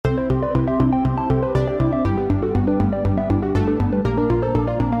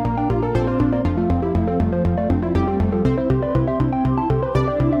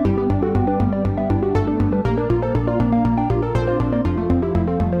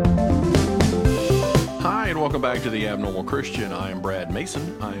welcome back to The Abnormal Christian. I am Brad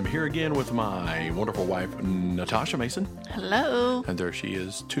Mason. I am here again with my wonderful wife, Natasha Mason. Hello. And there she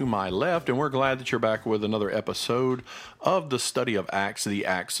is to my left, and we're glad that you're back with another episode of the study of Acts, the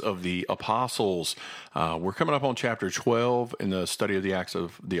Acts of the Apostles. We're coming up on chapter 12 in the study of the Acts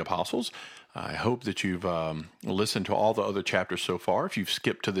of the Apostles. I hope that you've listened to all the other chapters so far. If you've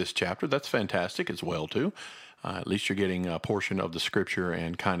skipped to this chapter, that's fantastic as well, too. At least you're getting a portion of the scripture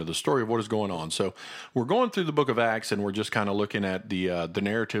and kind of the story of what is going on. So we're going through the book of Acts, and we're just kind of looking at the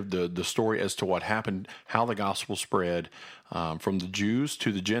narrative, the story as to what happened, how the gospel spread from the Jews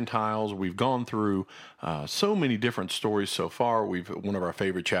to the Gentiles. We've gone through so many different stories so far. One of our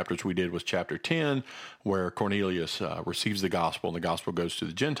favorite chapters we did was chapter 10, where Cornelius receives the gospel, and the gospel goes to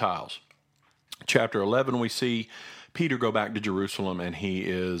the Gentiles. Chapter 11, we see Peter go back to Jerusalem, and he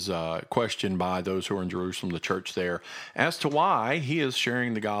is questioned by those who are in Jerusalem, the church there, as to why he is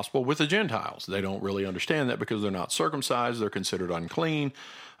sharing the gospel with the Gentiles. They don't really understand that because they're not circumcised. They're considered unclean.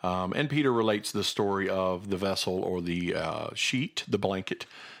 And Peter relates the story of the vessel or the sheet, the blanket,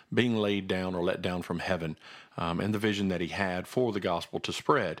 being laid down or let down from heaven, and the vision that he had for the gospel to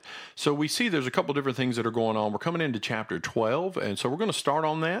spread. So we see there's a couple different things that are going on. We're coming into chapter 12, and so we're going to start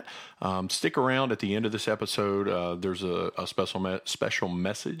on that. Stick around at the end of this episode. There's a special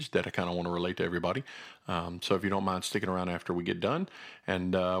message that I kind of want to relate to everybody. So if you don't mind sticking around after we get done.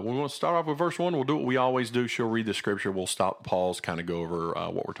 And we're going to start off with verse 1. We'll do what we always do. She'll read the scripture. We'll stop, pause, kind of go over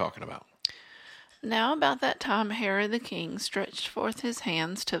what we're talking about. Now about that time Herod the king stretched forth his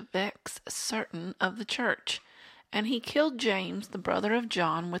hands to vex certain of the church, and he killed James, the brother of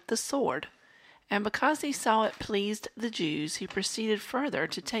John, with the sword. And because he saw it pleased the Jews, he proceeded further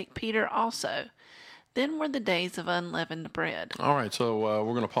to take Peter also. Then were the days of unleavened bread. All right, so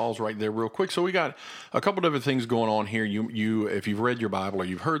we're going to pause right there real quick. So we got a couple different things going on here. You, if you've read your Bible or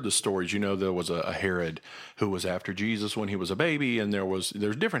you've heard the stories, you know there was a Herod who was after Jesus when he was a baby, and there's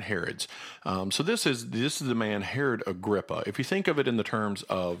different Herods. So this is the man Herod Agrippa. If you think of it in the terms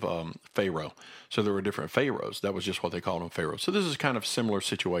of Pharaoh, so there were different pharaohs. That was just what they called them, pharaohs. So this is kind of a similar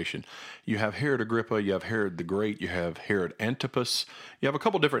situation. You have Herod Agrippa, you have Herod the Great, you have Herod Antipas. You have a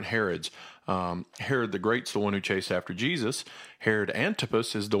couple different Herods. Herod the Great's the one who chased after Jesus. Herod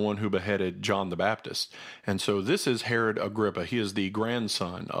Antipas is the one who beheaded John the Baptist. And so this is Herod Agrippa. He is the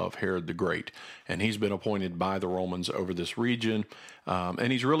grandson of Herod the Great, and he's been appointed by the Romans over this region,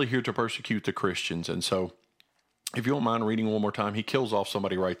 and he's really here to persecute the Christians. And so if you don't mind reading one more time, he kills off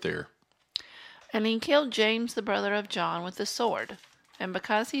somebody right there. And he killed James, the brother of John, with the sword. And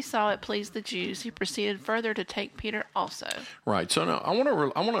because he saw it pleased the Jews, he proceeded further to take Peter also. Right. So now I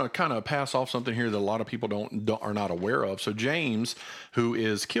want to kind of pass off something here that a lot of people are not aware of. So James, who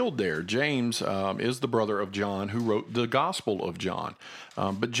is killed there, James is the brother of John, who wrote the Gospel of John.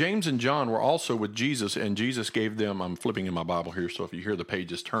 But James and John were also with Jesus, and Jesus gave them. I'm flipping in my Bible here, so if you hear the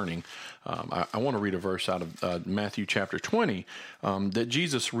pages turning, I want to read a verse out of Matthew chapter 20 that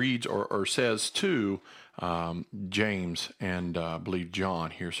Jesus reads or says to James and I believe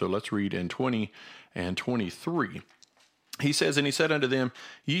John here. So let's read in 20 and 23. He says, and he said unto them,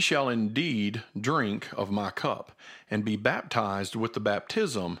 Ye shall indeed drink of my cup, and be baptized with the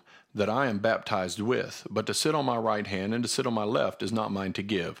baptism that I am baptized with. But to sit on my right hand and to sit on my left is not mine to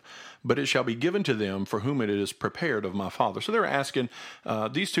give, but it shall be given to them for whom it is prepared of my Father. So they're asking,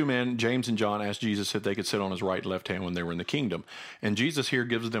 these two men, James and John, asked Jesus if they could sit on his right and left hand when they were in the kingdom. And Jesus here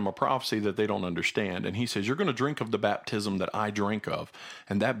gives them a prophecy that they don't understand. And he says, you're going to drink of the baptism that I drink of.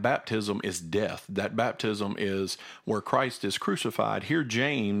 And that baptism is death. That baptism is where Christ is crucified. Here,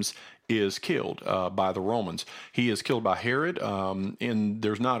 James is killed by the Romans. He is killed by Herod, and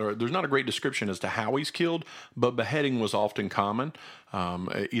there's not a great description as to how he's killed, but beheading was often common.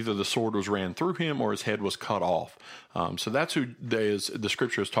 Either the sword was ran through him or his head was cut off. So that's who the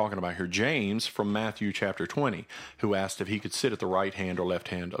scripture is talking about here. James from Matthew chapter 20, who asked if he could sit at the right hand or left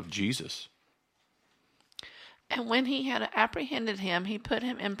hand of Jesus. And when he had apprehended him, he put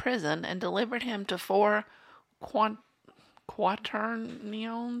him in prison and delivered him to 4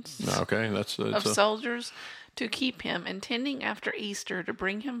 quaternions of soldiers to keep him, intending after Easter to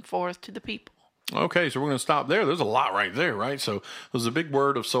bring him forth to the people. Okay, so we're going to stop there. There's a lot right there, right? So there's a big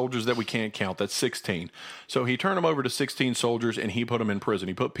word of soldiers that we can't count. That's 16. So he turned them over to 16 soldiers, and he put them in prison.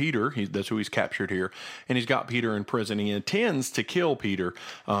 He put Peter, that's who he's captured here, and he's got Peter in prison. He intends to kill Peter,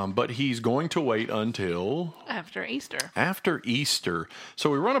 but he's going to wait until... After Easter. After Easter. So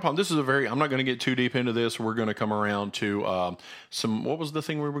we run upon, this is I'm not going to get too deep into this. We're going to come around to what was the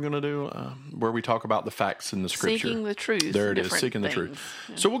thing we were going to do? Where we talk about the facts in the scripture. Seeking the truth. There it is, seeking the truth.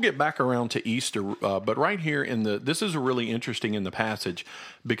 Yeah. So we'll get back around to Easter Easter, but right here this is really interesting in the passage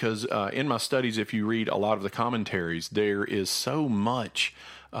because in my studies, if you read a lot of the commentaries, there is so much.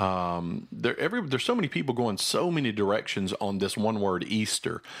 There's so many people going so many directions on this one word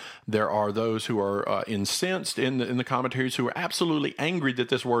Easter. There are those who are incensed in the commentaries who are absolutely angry that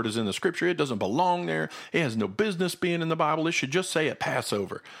this word is in the scripture. It doesn't belong there. It has no business being in the Bible. It should just say at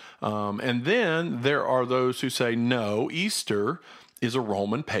Passover. And then there are those who say, no, Easter is a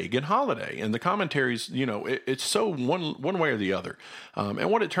Roman pagan holiday. And the commentaries, it's so one way or the other.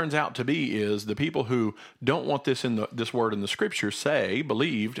 And what it turns out to be is the people who don't want this this word in the scripture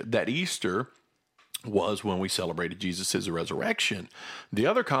believed that Easter was when we celebrated Jesus' resurrection. The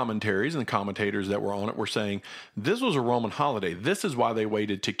other commentaries and the commentators that were on it were saying this was a Roman holiday. This is why they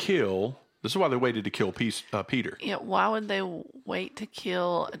waited to kill Peter. Yeah, why would they wait to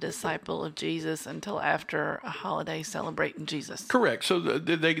kill a disciple of Jesus until after a holiday celebrating Jesus? Correct. So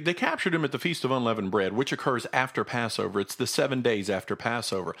they captured him at the Feast of Unleavened Bread, which occurs after Passover. It's the 7 days after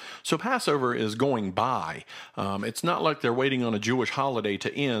Passover. So Passover is going by. It's not like they're waiting on a Jewish holiday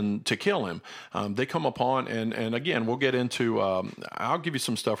to end to kill him. They come upon, and again, we'll get into, I'll give you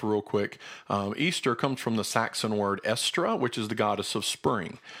some stuff real quick. Easter comes from the Saxon word Estra, which is the goddess of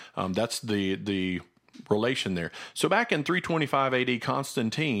spring. That's the relation there. So back in 325 AD,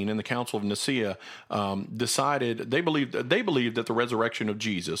 Constantine in the Council of Nicaea decided they believed that the resurrection of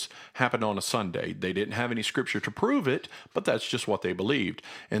Jesus happened on a Sunday. They didn't have any scripture to prove it, but that's just what they believed.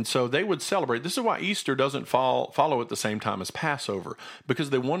 And so they would celebrate. This is why Easter doesn't follow at the same time as Passover, because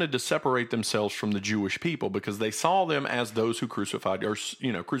they wanted to separate themselves from the Jewish people because they saw them as those who crucified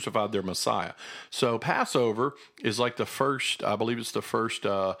their Messiah. So Passover is like the first, I believe it's the first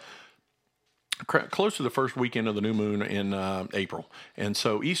close to the first weekend of the new moon in April. And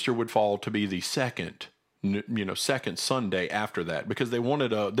so Easter would fall to be the second Sunday after that, because they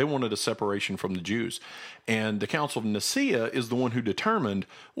wanted a separation from the Jews. And the Council of Nicaea is the one who determined,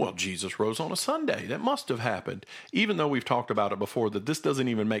 well, Jesus rose on a Sunday. That must have happened. Even though we've talked about it before, that this doesn't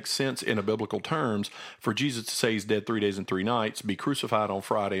even make sense in a biblical terms for Jesus to say he's dead 3 days and 3 nights, be crucified on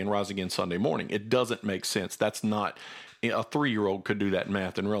Friday and rise again Sunday morning. It doesn't make sense. That's not... A 3-year-old could do that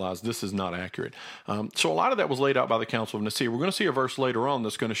math and realize this is not accurate. So a lot of that was laid out by the Council of Nicaea. We're going to see a verse later on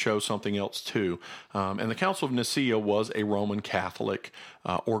that's going to show something else too. And the Council of Nicaea was a Roman Catholic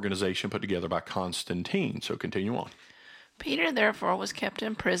organization put together by Constantine. So continue on. Peter therefore was kept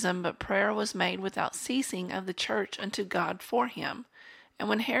in prison, but prayer was made without ceasing of the church unto God for him. And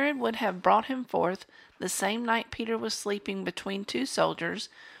when Herod would have brought him forth, the same night Peter was sleeping between 2 soldiers,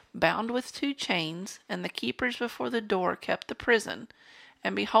 bound with 2 chains, and the keepers before the door kept the prison.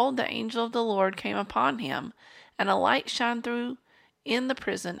 And behold, the angel of the Lord came upon him, and a light shined through in the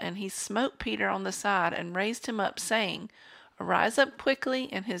prison, and he smote Peter on the side, and raised him up, saying, Arise up quickly,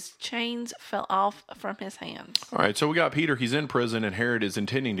 and his chains fell off from his hands. All right, so we got Peter. He's in prison, and Herod is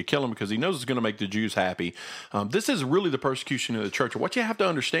intending to kill him because he knows it's going to make the Jews happy. This is really the persecution of the church. What you have to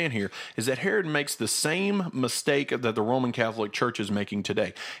understand here is that Herod makes the same mistake that the Roman Catholic Church is making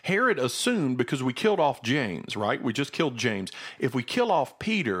today. Herod assumed, because we killed off James, right? We just killed James. If we kill off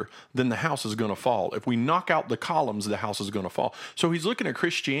Peter, then the house is going to fall. If we knock out the columns, the house is going to fall. So he's looking at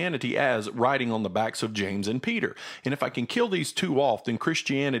Christianity as riding on the backs of James and Peter. And if I can kill these 2 off, then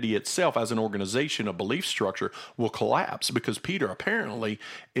Christianity itself as an organization, a belief structure, will collapse because Peter apparently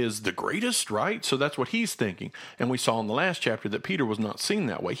is the greatest, right? So that's what he's thinking. And we saw in the last chapter that Peter was not seen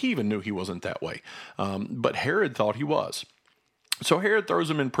that way. He even knew he wasn't that way. But Herod thought he was. So Herod throws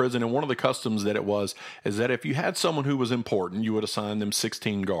him in prison, and one of the customs that it was is that if you had someone who was important, you would assign them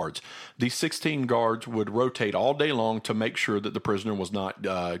 16 guards. These 16 guards would rotate all day long to make sure that the prisoner was not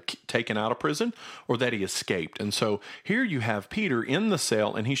taken out of prison or that he escaped. And so here you have Peter in the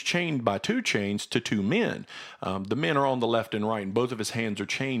cell, and he's chained by 2 chains to 2 men. The men are on the left and right, and both of his hands are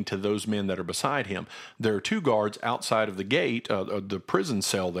chained to those men that are beside him. There are 2 guards outside of the gate, the prison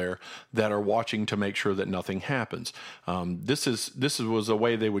cell there, that are watching to make sure that nothing happens. This was a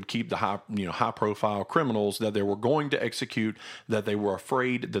way they would keep the high profile criminals that they were going to execute, that they were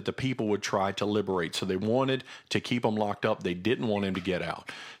afraid that the people would try to liberate. So they wanted to keep him locked up. They didn't want him to get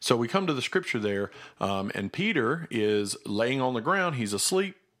out. So we come to the scripture there, and Peter is laying on the ground. He's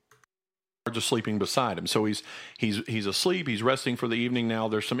asleep. Are sleeping beside him. So he's asleep. He's resting for the evening. Now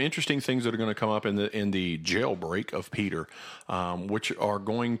there's some interesting things that are going to come up in the jailbreak of Peter, which are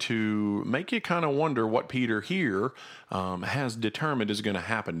going to make you kind of wonder what Peter here has determined is going to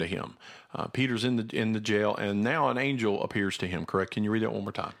happen to him. Peter's in the jail, and now an angel appears to him. Correct? Can you read that one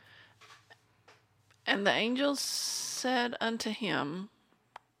more time? And the angel said unto him,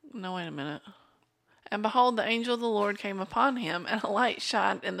 no, wait a minute. And behold, the angel of the Lord came upon him, and a light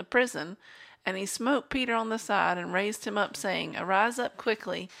shined in the prison, And he smote Peter on the side and raised him up, saying, Arise up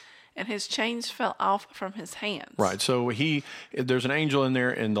quickly. And his chains fell off from his hands. Right. So there's an angel in there,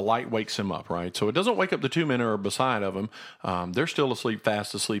 and the light wakes him up. Right. So it doesn't wake up the two men who are beside of him. They're still asleep,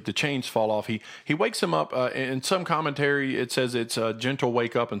 fast asleep. The chains fall off. He wakes him up. In some commentary, it says it's a gentle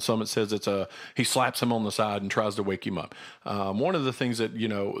wake up, and some it says he slaps him on the side and tries to wake him up. One of the things that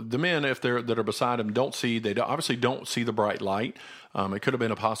the men, if that are beside him, don't see. They obviously don't see the bright light. It could have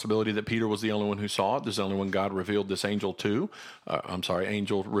been a possibility that Peter was the only one who saw it. This is the only one God revealed this angel to.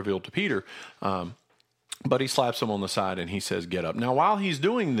 Angel revealed to Peter. But he slaps him on the side and he says, get up. Now, while he's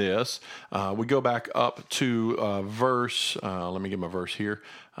doing this, we go back up to verse, let me get my verse here.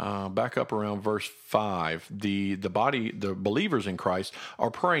 Back up around verse 5. The believers in Christ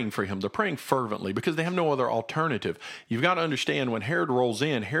are praying for him. They're praying fervently because they have no other alternative. You've got to understand, when Herod rolls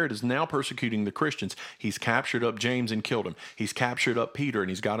in, Herod is now persecuting the Christians. He's captured up James and killed him. He's captured up Peter and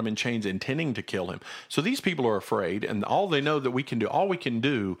he's got him in chains, intending to kill him. So these people are afraid, and all they know that we can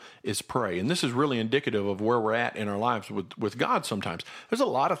do is pray. And this is really indicative of where we're at in our lives with God sometimes. There's a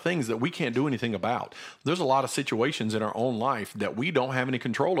lot of things that we can't do anything about. There's a lot of situations in our own life that we don't have any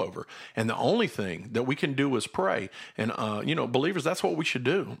control over. And the only thing that we can do is pray. And, believers, that's what we should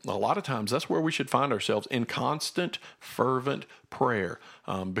do. A lot of times that's where we should find ourselves, in constant, fervent prayer,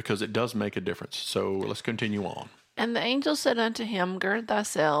 because it does make a difference. So let's continue on. And the angel said unto him, Gird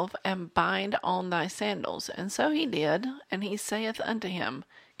thyself, and bind on thy sandals. And so he did. And he saith unto him,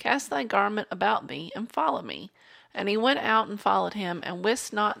 Cast thy garment about thee, and follow me. And he went out and followed him, and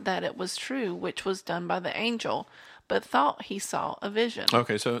wist not that it was true which was done by the angel, but thought he saw a vision.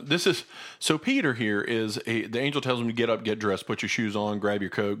 Okay, so Peter here the angel tells him to get up, get dressed, put your shoes on, grab your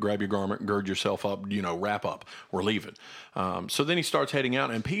coat, grab your garment, gird yourself up, wrap up, we're leaving. So then he starts heading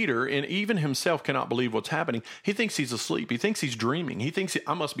out, and Peter, and even himself, cannot believe what's happening. He thinks he's asleep. He thinks he's dreaming. He thinks,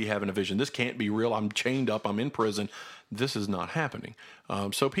 I must be having a vision. This can't be real. I'm chained up. I'm in prison. This is not happening.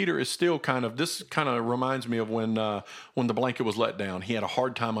 So Peter is still this kind of reminds me of when the blanket was let down. He had a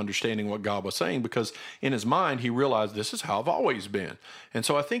hard time understanding what God was saying, because in his mind he realized, this is how I've always been. And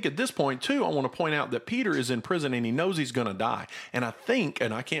so I think at this point too, I want to point out that Peter is in prison and he knows he's going to die. And I think,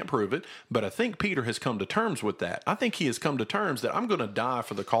 and I can't prove it, but I think Peter has come to terms with that. I think he has come to terms that I'm going to die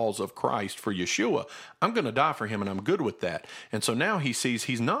for the cause of Christ, for Yeshua. I'm going to die for him, and I'm good with that. And so now he sees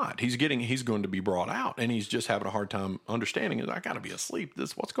he's not. He's going to be brought out, and he's just having a hard time understanding. I got to be asleep.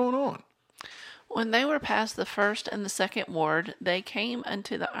 What's going on? When they were past the first and the second ward, they came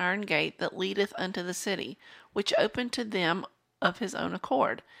unto the iron gate that leadeth unto the city, which opened to them of his own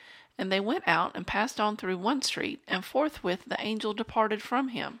accord. And they went out and passed on through one street, and forthwith the angel departed from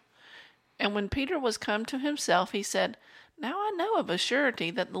him. And when Peter was come to himself, he said, Now I know of a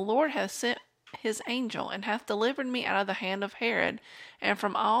surety that the Lord hath sent his angel, and hath delivered me out of the hand of Herod, and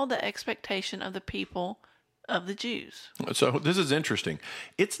from all the expectation of the people of the Jews. So this is interesting.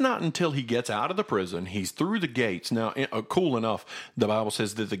 It's not until he gets out of the prison, he's through the gates. Now, cool enough, the Bible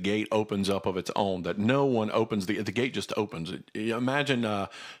says that the gate opens up of its own, that no one opens the gate, just opens. Imagine Noah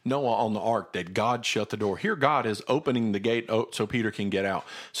on the ark, that God shut the door. Here God is opening the gate so Peter can get out.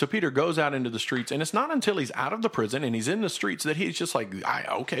 So Peter goes out into the streets, and it's not until he's out of the prison and he's in the streets that he's just like,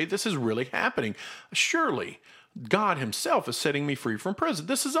 okay, this is really happening. Surely God himself is setting me free from prison.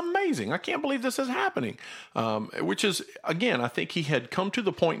 This is amazing. I can't believe this is happening. Which is, again, I think he had come to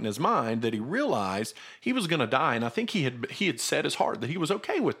the point in his mind that he realized he was going to die. And I think he had set his heart that he was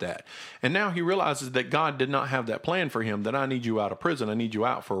okay with that. And now he realizes that God did not have that plan for him, that I need you out of prison. I need you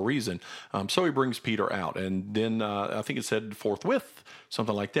out for a reason. So he brings Peter out. And then I think it said forthwith,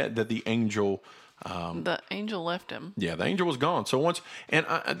 something like that the angel... the angel left him. Yeah, the angel was gone. So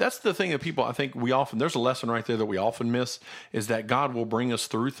that's the thing that people, I think there's a lesson right there that we often miss, is that God will bring us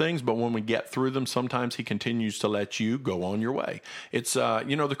through things, but when we get through them, sometimes he continues to let you go on your way. It's,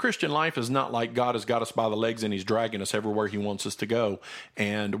 the Christian life is not like God has got us by the legs and he's dragging us everywhere he wants us to go,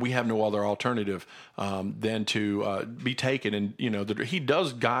 and we have no other alternative than to be taken. And, he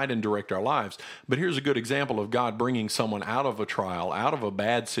does guide and direct our lives. But here's a good example of God bringing someone out of a trial, out of a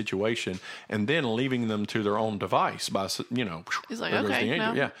bad situation, and then leaving them to their own device by, he's like, okay,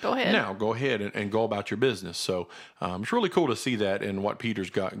 go ahead. Now go ahead and go about your business. So it's really cool to see that in what Peter's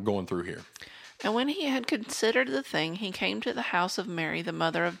got going through here. And when he had considered the thing, he came to the house of Mary, the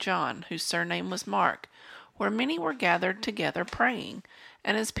mother of John, whose surname was Mark, where many were gathered together praying.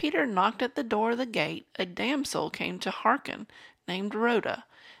 And as Peter knocked at the door of the gate, a damsel came to hearken, named Rhoda.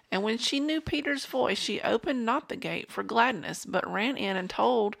 And when she knew Peter's voice, she opened not the gate for gladness, but ran in and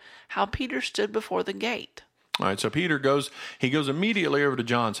told how Peter stood before the gate. All right, so Peter goes. He goes immediately over to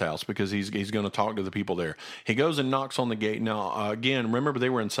John's house because he's going to talk to the people there. He goes and knocks on the gate. Now, again, remember they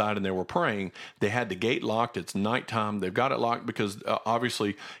were inside and they were praying. They had the gate locked. It's nighttime. They've got it locked because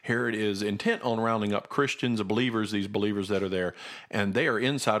obviously Herod is intent on rounding up Christians, believers, these believers that are there, and they are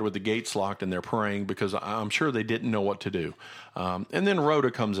inside with the gates locked and they're praying because I'm sure they didn't know what to do. And then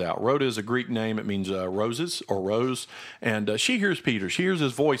Rhoda comes out. Rhoda is a Greek name. It means roses or rose. And she hears Peter. She hears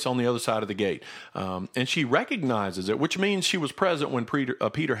his voice on the other side of the gate. And she recognizes it, which means she was present when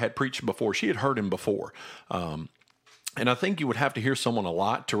Peter had preached before. She had heard him before. And I think you would have to hear someone a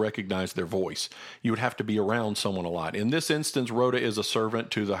lot to recognize their voice. You would have to be around someone a lot. In this instance, Rhoda is a servant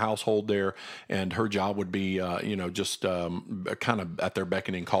to the household there, and her job would be, just kind of at their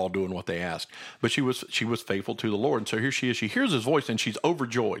beckoning call, doing what they ask. But she was faithful to the Lord, and so here she is. She hears his voice, and she's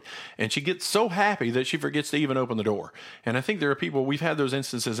overjoyed, and she gets so happy that she forgets to even open the door. And I think there are people, we've had those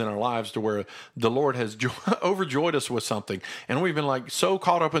instances in our lives to where the Lord has overjoyed us with something, and we've been like so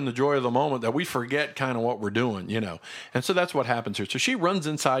caught up in the joy of the moment that we forget kind of what we're doing, And so that's what happens here. So she runs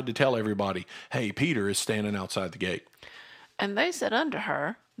inside to tell everybody, hey, Peter is standing outside the gate. And they said unto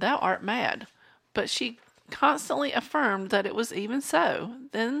her, Thou art mad. But she constantly affirmed that it was even so.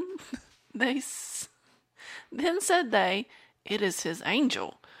 Then said they, It is his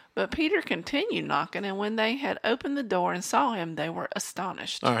angel. But Peter continued knocking, and when they had opened the door and saw him, they were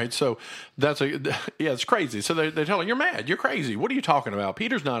astonished. All right, so it's crazy. So they're telling, you're mad, you're crazy. What are you talking about?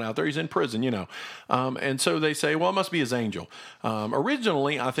 Peter's not out there, he's in prison, And so they say, well, it must be his angel.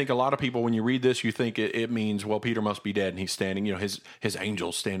 Originally, I think a lot of people, when you read this, you think it means, well, Peter must be dead and he's standing, his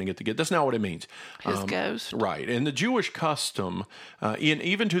angel's standing at the gate. That's not what it means. His ghost. Right. And the Jewish custom,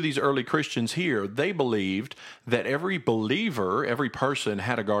 even to these early Christians here, they believed that every believer, every person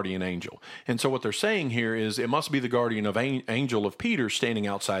had a guardian angel. And so what they're saying here is it must be the guardian of angel of Peter standing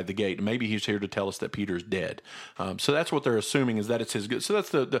outside the gate. Maybe he's here to tell us that Peter's dead. So that's what they're assuming, is that it's his. So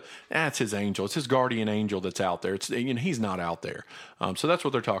that's that's his angel. It's his guardian angel that's out there. It's he's not out there. So that's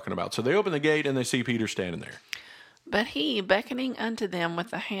what they're talking about. So they open the gate and they see Peter standing there. But he, beckoning unto them with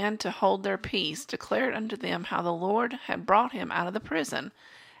the hand to hold their peace, declared unto them how the Lord had brought him out of the prison.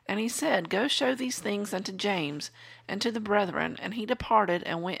 And he said, Go show these things unto James and to the brethren. And he departed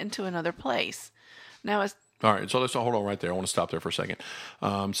and went into another place. Now as All right, so let's hold on right there. I want to stop there for a second.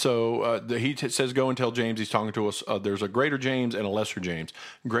 He says, go and tell James. He's talking to us. There's a greater James and a lesser James.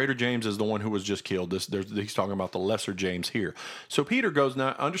 Greater James is the one who was just killed. He's talking about the lesser James here. So Peter goes,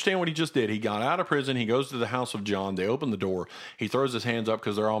 now understand what he just did. He got out of prison. He goes to the house of John. They open the door. He throws his hands up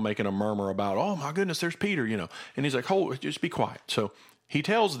because they're all making a murmur about, oh my goodness, there's Peter, And he's like, hold, just be quiet. So he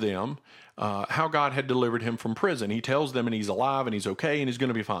tells them how God had delivered him from prison. He tells them, and he's alive, and he's okay, and he's going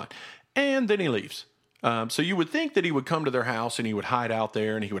to be fine. And then he leaves. So you would think that he would come to their house and he would hide out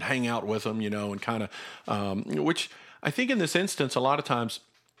there and he would hang out with them, and kind of, which I think in this instance, a lot of times,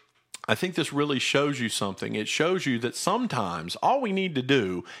 I think this really shows you something. It shows you that sometimes all we need to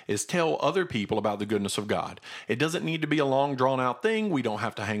do is tell other people about the goodness of God. It doesn't need to be a long, drawn-out thing. We don't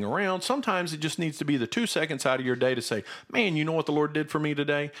have to hang around. Sometimes it just needs to be the 2 seconds out of your day to say, man, you know what the Lord did for me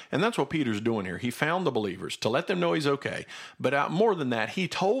today? And that's what Peter's doing here. He found the believers to let them know he's okay. But more than that, he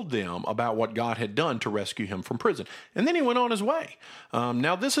told them about what God had done to rescue him from prison. And then he went on his way.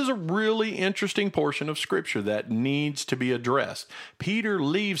 Now, this is a really interesting portion of Scripture that needs to be addressed. Peter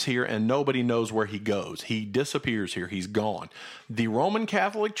leaves here and nobody knows where he goes. He disappears here. He's gone. The Roman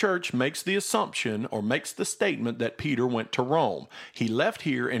Catholic Church makes the assumption or makes the statement that Peter went to Rome. He left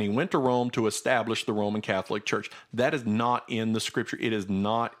here and he went to Rome to establish the Roman Catholic Church. That is not in the Scripture. It is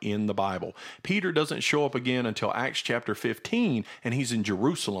not in the Bible. Peter doesn't show up again until Acts chapter 15, and he's in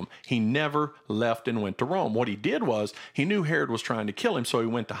Jerusalem. He never left and went to Rome. What he did was he knew Herod was trying to kill him, so he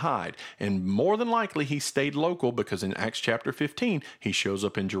went to hide. And more than likely, he stayed local because in Acts chapter 15, he shows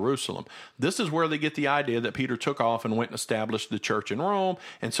up in Jerusalem. This is where they get the idea that Peter took off and went and established the church in Rome,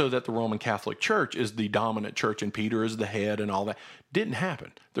 and so that the Roman Catholic Church is the dominant church and Peter is the head and all that. Didn't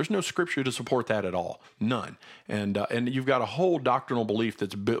happen. There's no Scripture to support that at all. None. And you've got a whole doctrinal belief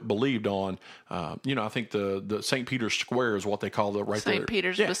that's believed on, I think the St. Peter's Square is what they call it right there. St.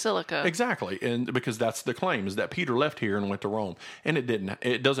 Peter's Basilica. Exactly. And because that's the claim, is that Peter left here and went to Rome. And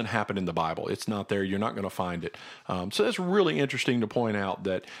it doesn't happen in the Bible. It's not there. You're not going to find it. So that's really interesting to point out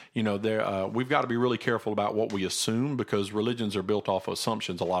that, we've got to be really careful about what we assume, because religions are built off of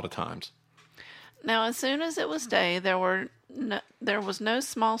assumptions a lot of times. Now, as soon as it was day, there was no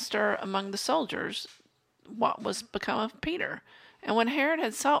small stir among the soldiers what was become of Peter. And when Herod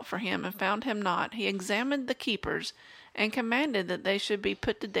had sought for him and found him not, he examined the keepers and commanded that they should be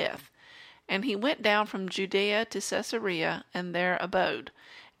put to death. And he went down from Judea to Caesarea and there abode.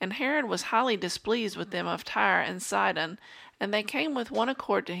 And Herod was highly displeased with them of Tyre and Sidon, and they came with one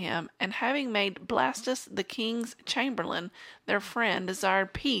accord to him, and having made Blastus the king's chamberlain their friend,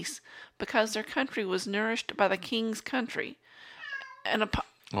 desired peace, because their country was nourished by the king's country. And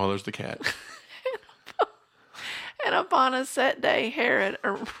there's the cat. And upon a set day, Herod,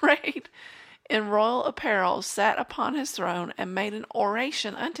 arrayed in royal apparel, sat upon his throne, and made an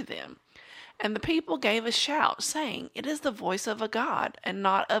oration unto them. And the people gave a shout, saying, It is the voice of a God, and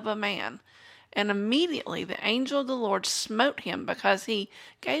not of a man. And immediately the angel of the Lord smote him, because he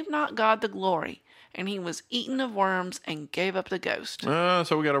gave not God the glory, and he was eaten of worms and gave up the ghost.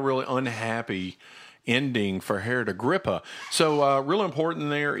 So we got a really unhappy ending for Herod Agrippa. So real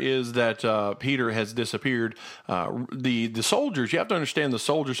important there is that Peter has disappeared. The soldiers, you have to understand the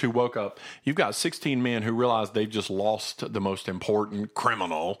soldiers who woke up, you've got 16 men who realize they've just lost the most important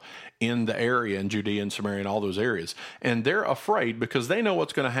criminal in the area, in Judea and Samaria and all those areas. And they're afraid because they know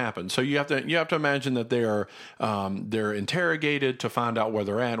what's going to happen. So you have to imagine that they're interrogated to find out where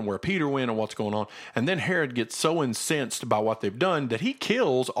they're at and where Peter went and what's going on. And then Herod gets so incensed by what they've done that he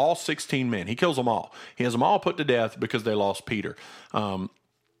kills all 16 men. He kills them all. He has them all put to death because they lost Peter.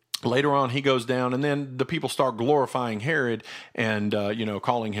 Later on, he goes down, and then the people start glorifying Herod and,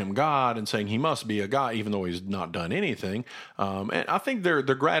 calling him God and saying he must be a god, even though he's not done anything. And I think their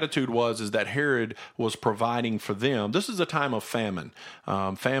gratitude is that Herod was providing for them. This is a time of famine.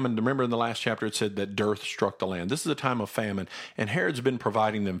 Famine, remember in the last chapter it said that dearth struck the land. This is a time of famine, and Herod's been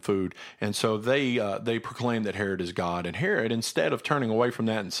providing them food. And so they proclaim that Herod is God. And Herod, instead of turning away from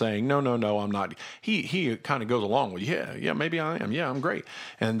that and saying, no, I'm not, he kind of goes along with, yeah, maybe I am. Yeah, I'm great.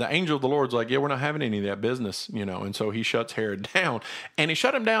 And the angel of the Lord's like, yeah, we're not having any of that business, and so he shuts Herod down, and he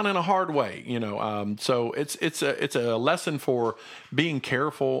shut him down in a hard way, so it's a lesson for being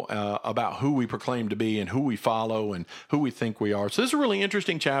careful about who we proclaim to be and who we follow and who we think we are. So this is a really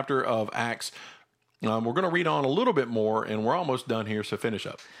interesting chapter of Acts. We're going to read on a little bit more, and we're almost done here, so finish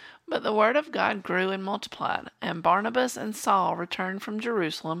up. But the word of God grew and multiplied, and Barnabas and Saul returned from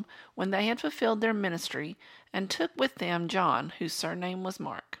Jerusalem when they had fulfilled their ministry, and took with them John, whose surname was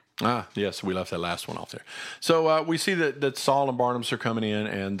Mark. Yes, we left that last one off there. So we see that Saul and Barnabas are coming in,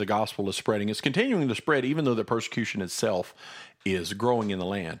 and the gospel is spreading. It's continuing to spread, even though the persecution itself is growing in the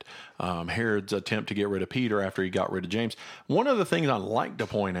land. Herod's attempt to get rid of Peter after he got rid of James. One of the things I'd like to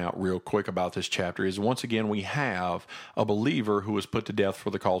point out real quick about this chapter is, once again, we have a believer who was put to death for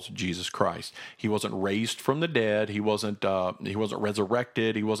the cause of Jesus Christ. He wasn't raised from the dead. He wasn't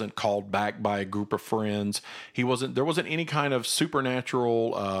resurrected. He wasn't called back by a group of friends. There wasn't any kind of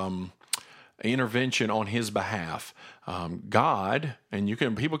supernatural intervention on his behalf. God,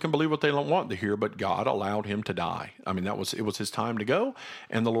 and people can believe what they don't want to hear, but God allowed him to die. I mean, it was his time to go,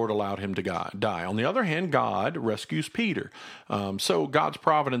 and the Lord allowed him to die. On the other hand, God rescues Peter. So God's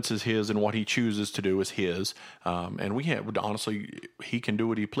providence is his, and what he chooses to do is his. And honestly, he can do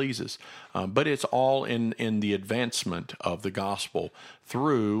what he pleases. But it's all in the advancement of the gospel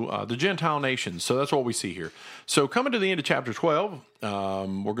through the Gentile nations. So that's what we see here. So coming to the end of chapter 12,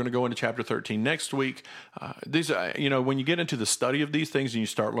 we're going to go into chapter 13 next week. When you get into the study of these things and you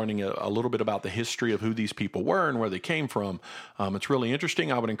start learning a little bit about the history of who these people were and where they came from, it's really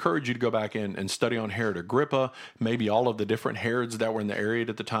interesting. I would encourage you to go back and study on Herod Agrippa, maybe all of the different Herods that were in the area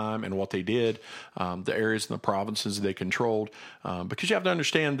at the time and what they did, the areas and the provinces they controlled, because you have to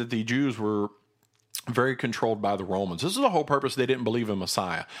understand that the Jews were very controlled by the Romans. This is the whole purpose. They didn't believe in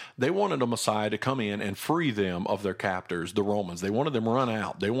Messiah. They wanted a Messiah to come in and free them of their captors, the Romans. They wanted them run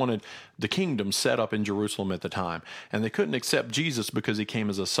out. They wanted the kingdom set up in Jerusalem at the time. And they couldn't accept Jesus because he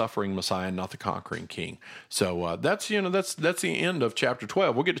came as a suffering Messiah, not the conquering king. So that's the end of chapter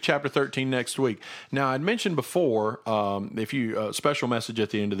 12. We'll get to chapter 13 next week. Now, I'd mentioned before, special message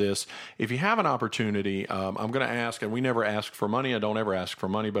at the end of this, if you have an opportunity, I'm going to ask, and we never ask for money. I don't ever ask for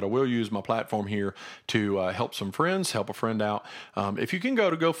money, but I will use my platform here to help some friends, help a friend out. If you can go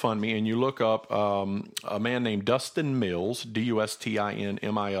to GoFundMe and you look up a man named Dustin Mills,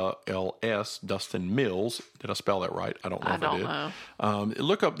 DustinMills, Dustin Mills. Did I spell that right? I don't know if I did.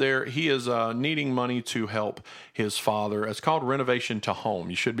 Look up there. He is needing money to help his father. It's called Renovation to Home.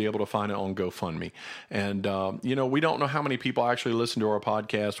 You should be able to find it on GoFundMe. And, we don't know how many people actually listen to our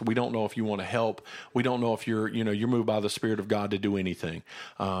podcast. We don't know if you want to help. We don't know if you're moved by the Spirit of God to do anything.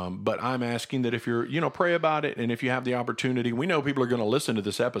 But I'm asking that if you're you're, pray about it. And if you have the opportunity, we know people are going to listen to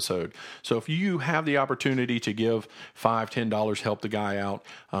this episode. So if you have the opportunity to give $5, $10, help the guy out.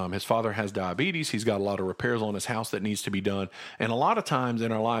 His father has diabetes. He's got a lot of repairs on his house that needs to be done. And a lot of times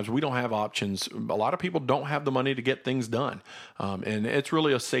in our lives, we don't have options. A lot of people don't have the money to get things done. And it's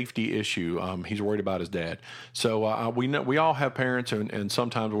really a safety issue. He's worried about his dad. So we all have parents, and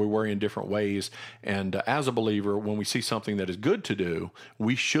sometimes we worry in different ways. And as a believer, when we see something that is good to do,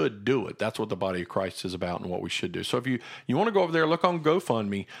 we should do it. That's what the body of Christ is about and what we should do. So if you want to go over there, look on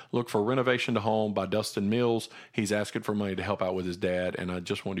GoFundMe, look for Renovation to Home by Dustin Mills. He's asking for money to help out with his dad. And I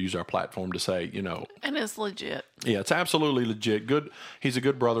just want to use our platform to say, And it's legit. Yeah, it's absolutely legit. Good. He's a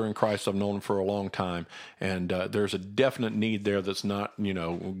good brother in Christ. I've known him for a long time. And there's a definite need there that's not,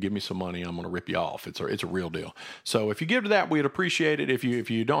 give me some money, I'm going to rip you off. It's a real deal. So if you give to that, we'd appreciate it. If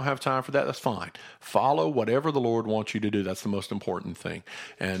you don't have time for that, that's fine. Follow whatever the Lord wants you to do. That's the most important thing.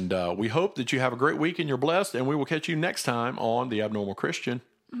 And we hope that you have a great week and you're blessed. And we will catch you next time on The Abnormal Christian.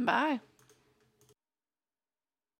 Bye.